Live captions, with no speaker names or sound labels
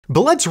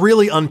But let's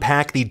really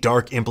unpack the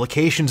dark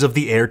implications of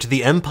the heir to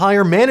the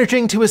Empire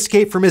managing to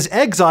escape from his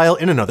exile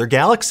in another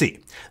galaxy.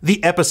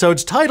 The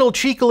episode's title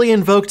cheekily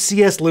invoked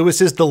C.S.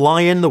 Lewis's The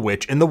Lion, the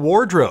Witch, and the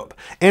Wardrobe,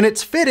 and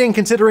it's fitting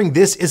considering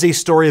this is a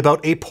story about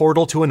a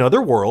portal to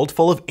another world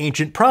full of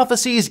ancient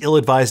prophecies,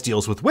 ill-advised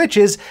deals with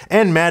witches,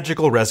 and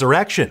magical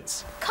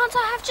resurrections. Can't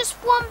I have just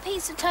one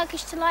piece of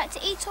Turkish delight to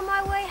eat on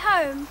my way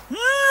home?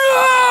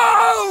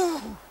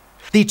 No!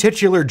 The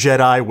titular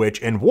Jedi, Witch,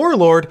 and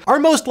Warlord are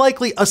most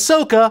likely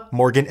Ahsoka,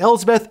 Morgan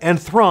Elsbeth,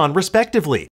 and Thrawn respectively,